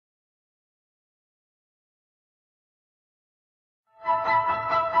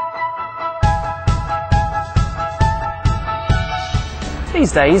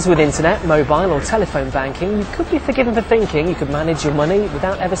These days, with internet, mobile or telephone banking, you could be forgiven for thinking you could manage your money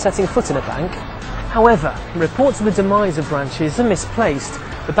without ever setting foot in a bank. However, reports of the demise of branches are misplaced.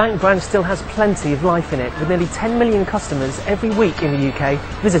 The bank branch still has plenty of life in it, with nearly 10 million customers every week in the UK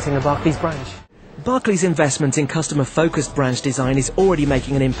visiting a Barclays branch. Barclays' investment in customer-focused branch design is already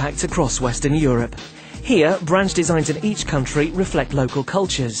making an impact across Western Europe. Here, branch designs in each country reflect local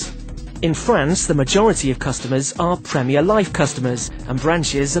cultures. In France, the majority of customers are Premier Life customers, and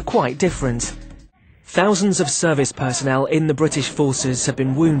branches are quite different. Thousands of service personnel in the British forces have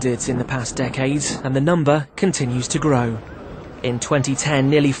been wounded in the past decade, and the number continues to grow. In 2010,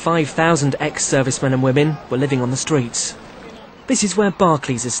 nearly 5,000 ex-servicemen and women were living on the streets. This is where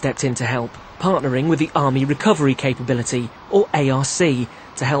Barclays has stepped in to help, partnering with the Army Recovery Capability, or ARC,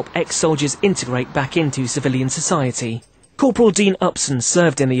 to help ex-soldiers integrate back into civilian society. Corporal Dean Upson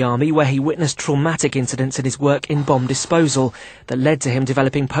served in the army, where he witnessed traumatic incidents in his work in bomb disposal that led to him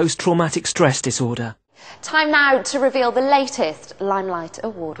developing post-traumatic stress disorder. Time now to reveal the latest Limelight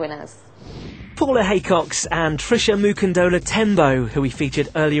Award winners. Paula Haycox and Trisha Mukundola Tembo, who we featured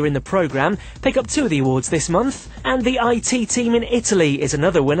earlier in the programme, pick up 2 of the awards this month. And the IT team in Italy is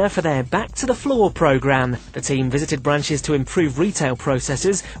another winner for their Back to the Floor programme. The team visited branches to improve retail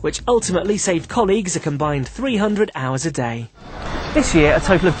processes, which ultimately saved colleagues a combined 300 hours a day. This year, a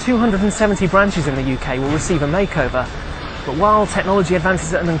total of 270 branches in the UK will receive a makeover. But while technology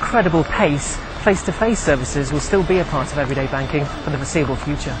advances at an incredible pace, face-to-face services will still be a part of everyday banking for the foreseeable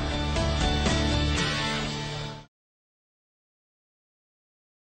future.